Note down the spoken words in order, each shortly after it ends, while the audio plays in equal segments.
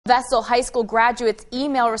Vestal High School graduate's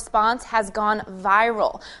email response has gone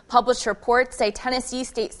viral. Published reports say Tennessee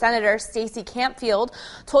State Senator Stacey Campfield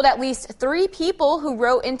told at least 3 people who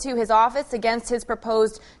wrote into his office against his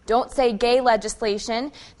proposed Don't Say Gay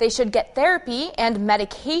legislation they should get therapy and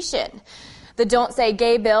medication. The Don't Say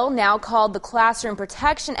Gay bill, now called the Classroom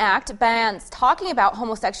Protection Act, bans talking about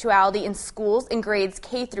homosexuality in schools in grades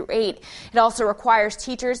K through 8. It also requires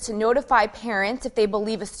teachers to notify parents if they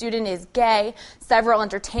believe a student is gay. Several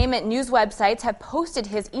entertainment news websites have posted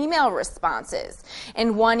his email responses.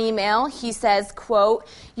 In one email, he says, quote,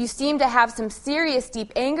 "You seem to have some serious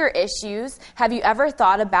deep anger issues. Have you ever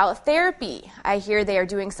thought about therapy? I hear they are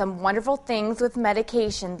doing some wonderful things with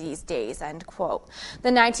medication these days," end quote.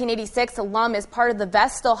 The 1986 alum is part of the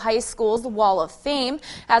Vestal High School's Wall of Fame.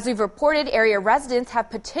 As we've reported, area residents have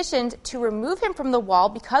petitioned to remove him from the wall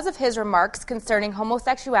because of his remarks concerning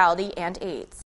homosexuality and AIDS.